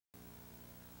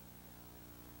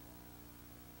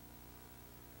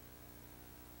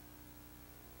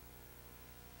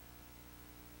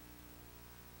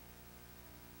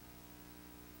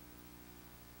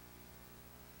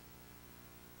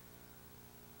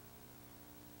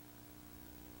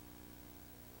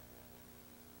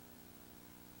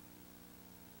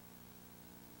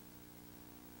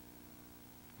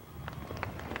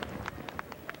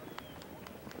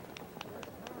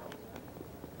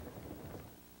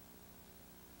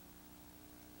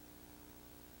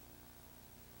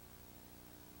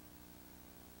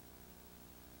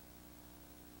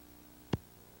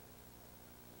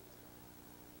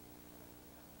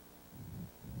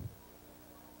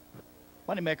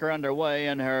Moneymaker underway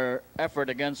in her effort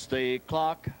against the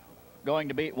clock, going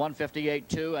to beat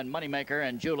 158.2, and Moneymaker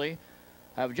and Julie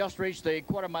have just reached the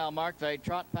quarter-mile mark. They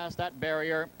trot past that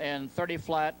barrier in 30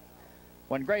 flat.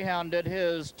 When Greyhound did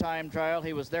his time trial,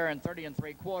 he was there in 30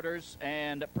 3/4,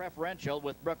 and Preferential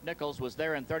with Brooke Nichols was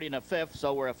there in 30 1/5,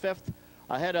 so we're a fifth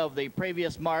ahead of the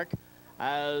previous mark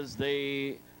as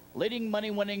the leading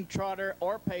money-winning trotter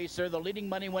or pacer, the leading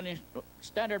money-winning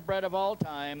standard bred of all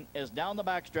time, is down the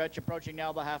backstretch, approaching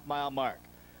now the half-mile mark.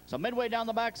 So midway down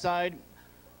the backside,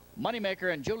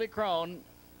 Moneymaker and Julie Krone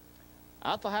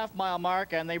at the half-mile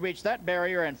mark, and they reached that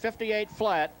barrier in 58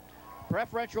 flat.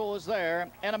 Preferential was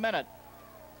there in a minute.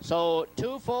 So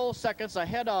 2 full seconds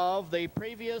ahead of the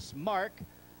previous mark,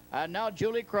 and now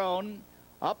Julie Krone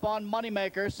up on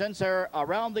Moneymaker since they're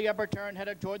around the upper turn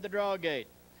headed toward the draw gate.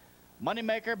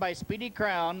 Moneymaker by Speedy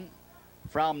Crown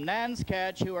from Nan's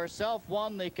Catch, who herself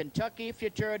won the Kentucky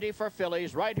Futurity for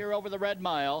fillies right here over the Red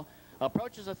Mile,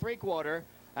 approaches a 3/4,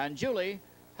 and Julie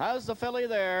has the filly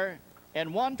there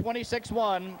in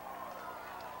 1:26.1.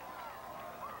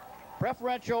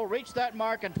 Preferential reached that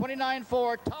mark in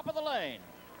 29.4, top of the lane.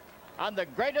 And the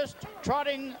greatest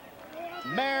trotting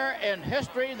mare in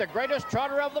history, the greatest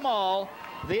trotter of them all,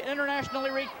 the internationally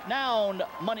renowned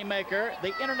Moneymaker,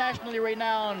 the internationally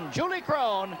renowned Julie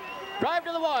Krone, drive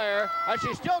to the wire, and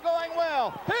she's still going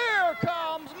well. Here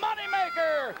comes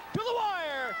Moneymaker to the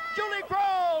wire. Julie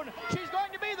Krone, she's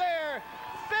going to be there,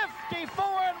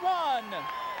 54-1.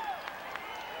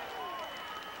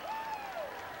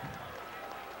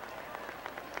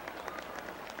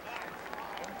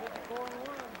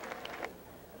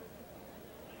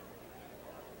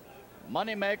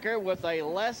 Moneymaker with a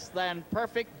less than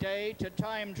perfect day to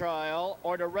time trial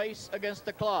or to race against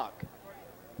the clock.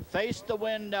 Faced the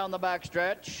wind down the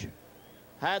backstretch,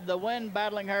 had the wind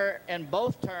battling her in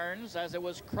both turns as it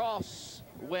was cross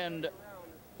wind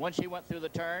when she went through the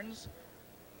turns.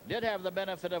 Did have the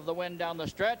benefit of the wind down the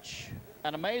stretch.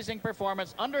 An amazing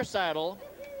performance under saddle,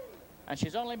 and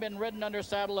she's only been ridden under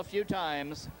saddle a few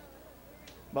times.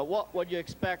 But what would you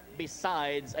expect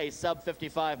besides a sub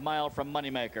 55 mile from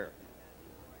Moneymaker?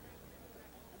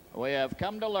 We have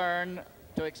come to learn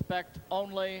to expect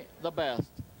only the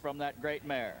best from that great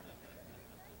mare.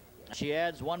 She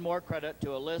adds one more credit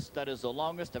to a list that is the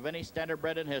longest of any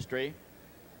standardbred in history.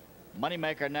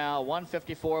 Moneymaker now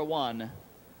 154.1,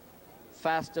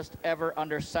 fastest ever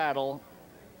under saddle.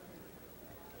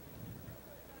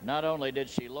 Not only did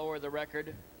she lower the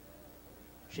record,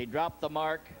 she dropped the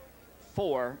mark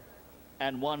 4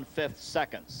 1/5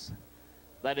 seconds.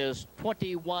 That is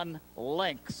 21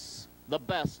 lengths. The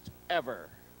best ever.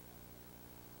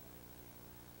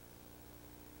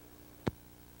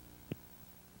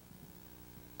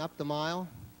 Up the mile,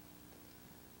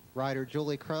 rider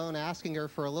Julie Krone asking her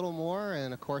for a little more,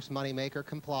 and of course Moneymaker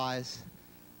complies,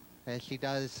 as she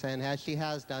does and as she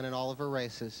has done in all of her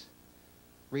races,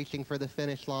 reaching for the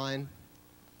finish line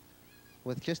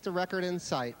with just a record in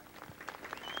sight,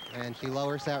 and she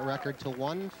lowers that record to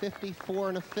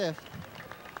 154 1/5.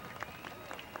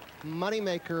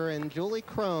 Moneymaker and Julie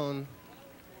Krone,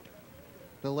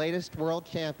 the latest world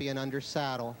champion under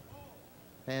saddle.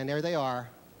 And there they are,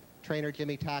 trainer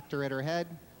Jimmy Tactor at her head.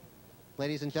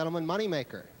 Ladies and gentlemen,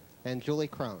 Moneymaker and Julie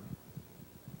Krone.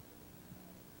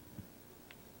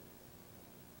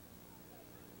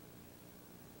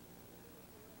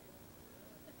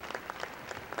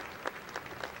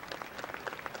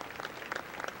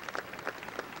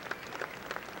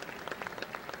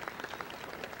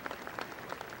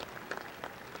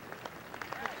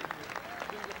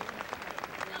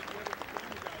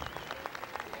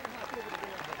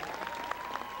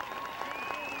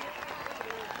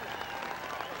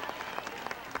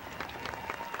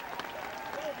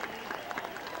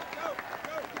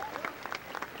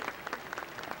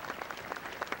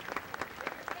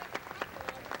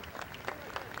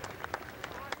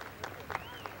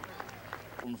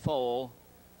 Foal,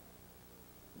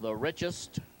 the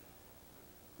richest,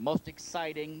 most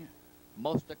exciting,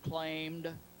 most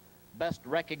acclaimed, best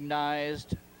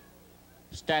recognized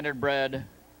standardbred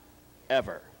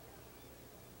ever.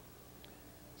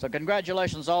 So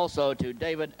congratulations also to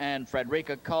David and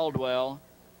Frederica Caldwell.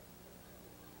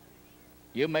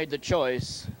 You made the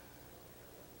choice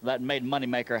that made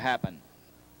Moneymaker happen.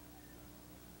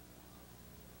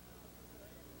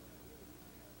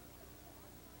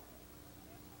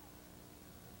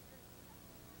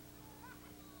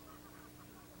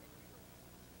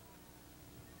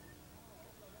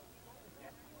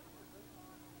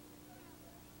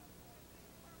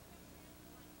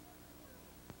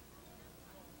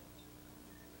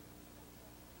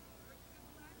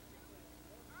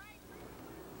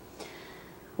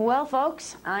 Well,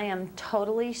 folks, I am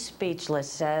totally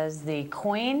speechless as the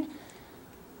Queen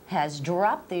has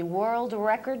dropped the world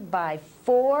record by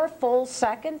 4 full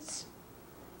seconds,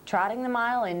 trotting the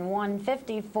mile in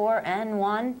 1:54 and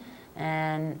 1.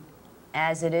 And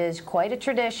as it is quite a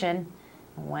tradition,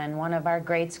 when one of our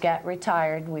greats got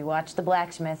retired, we watched the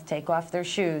blacksmith take off their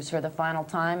shoes for the final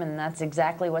time, and that's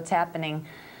exactly what's happening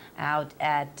out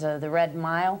at the Red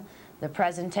Mile. The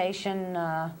presentation,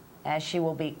 as she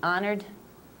will be honored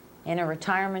in a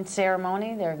retirement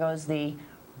ceremony. There goes the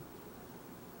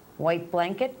white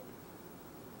blanket.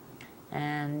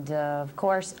 And, of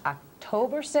course,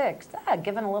 October 6th,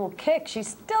 given a little kick. She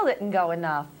still didn't go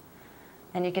enough.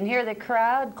 And you can hear the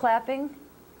crowd clapping.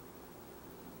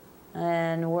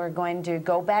 And we're going to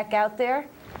go back out there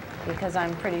because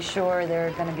I'm pretty sure they're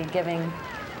going to be giving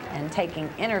and taking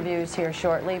interviews here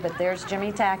shortly. But there's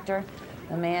Jimmy Takter,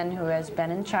 the man who has been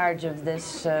in charge of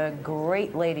this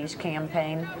great ladies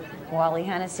campaign. Wally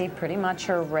Hennessy, pretty much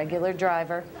her regular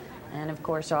driver. And of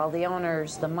course, all the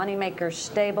owners, the Moneymaker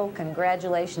stable.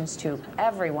 Congratulations to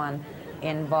everyone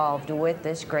involved with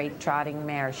this great trotting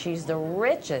mare. She's the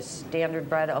richest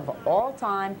standardbred of all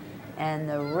time and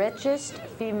the richest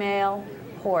female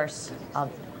horse of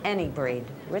any breed.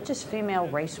 Richest female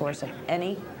racehorse of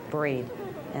any breed.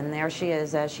 And there she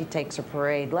is as she takes her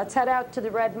parade. Let's head out to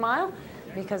the Red Mile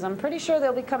because I'm pretty sure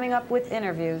they'll be coming up with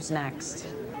interviews next.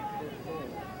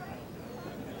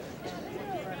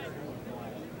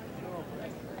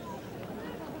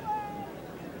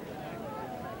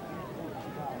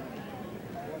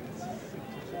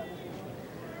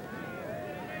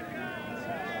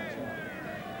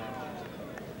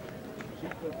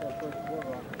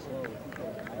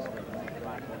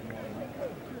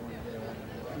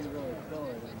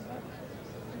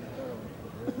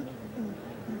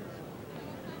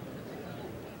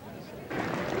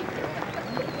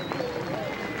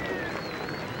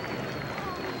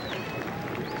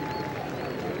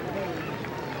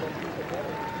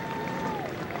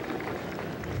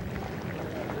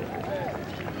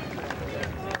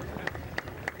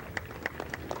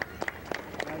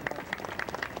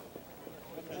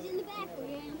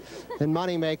 And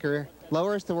Moneymaker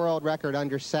lowers the world record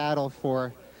under saddle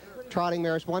for trotting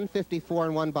mares, 1:54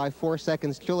 and 1 by 4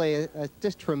 seconds. Julie,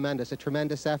 just tremendous, a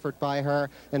tremendous effort by her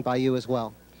and by you as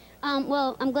well.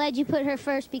 Well, I'm glad you put her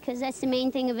first because that's the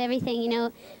main thing of everything, you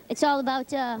know. It's all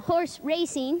about horse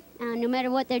racing, no matter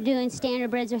what they're doing,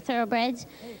 standardbreds or thoroughbreds.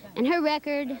 And her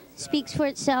record speaks for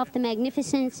itself. The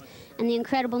magnificence and the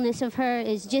incredibleness of her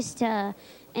is just,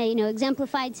 you know,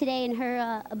 exemplified today in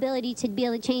her ability to be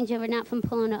able to change over, not from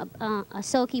pulling a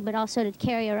sulky, but also to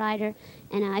carry a rider.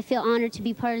 And I feel honored to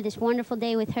be part of this wonderful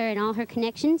day with her and all her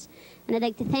connections. And I'd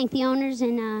like to thank the owners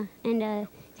and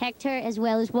Hector as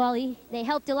well as Wally. They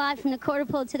helped a lot from the quarter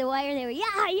pole to the wire. They were,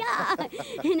 yeah.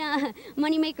 And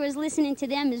Moneymaker was listening to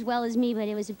them as well as me, but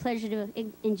it was a pleasure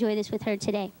to enjoy this with her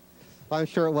today. Well, I'm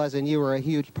sure it was, and you were a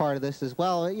huge part of this as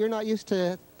well. You're not used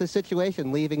to the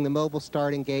situation, leaving the mobile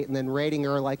starting gate and then rating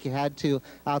her like you had to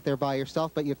out there by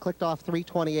yourself, but you clicked off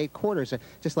 3:28 quarters,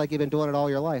 just like you've been doing it all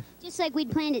your life. Just like we'd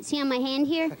planned it. See on my hand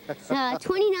here?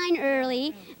 29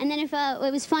 early, and then if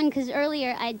it was fun because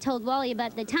earlier I told Wally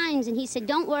about the times, and he said,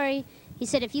 don't worry. He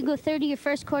said, if you go 30 your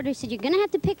first quarter, he said, you're going to have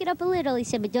to pick it up a little. He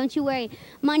said, but don't you worry.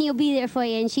 Money will be there for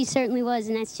you. And she certainly was,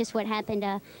 and that's just what happened.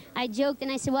 I joked,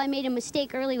 and I said, well, I made a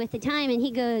mistake early with the time. And he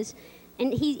goes,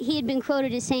 and he had been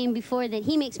quoted as saying before that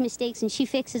he makes mistakes and she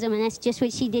fixes them, and that's just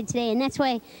what she did today. And that's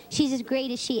why she's as great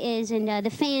as she is. And the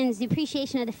fans, the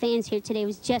appreciation of the fans here today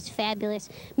was just fabulous.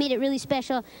 Made it really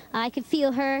special. I could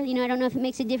feel her. You know, I don't know if it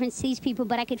makes a difference to these people,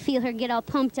 but I could feel her get all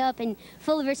pumped up and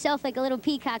full of herself like a little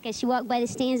peacock as she walked by the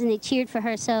stands and they cheered for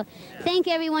her. So thank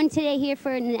everyone today here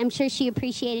for it, and I'm sure she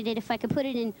appreciated it. If I could put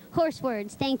it in horse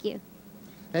words, thank you.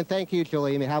 And thank you,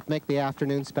 Julie. You helped make the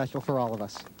afternoon special for all of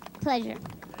us. Pleasure.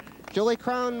 Julie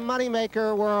Krone,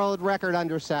 Moneymaker world record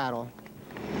under saddle.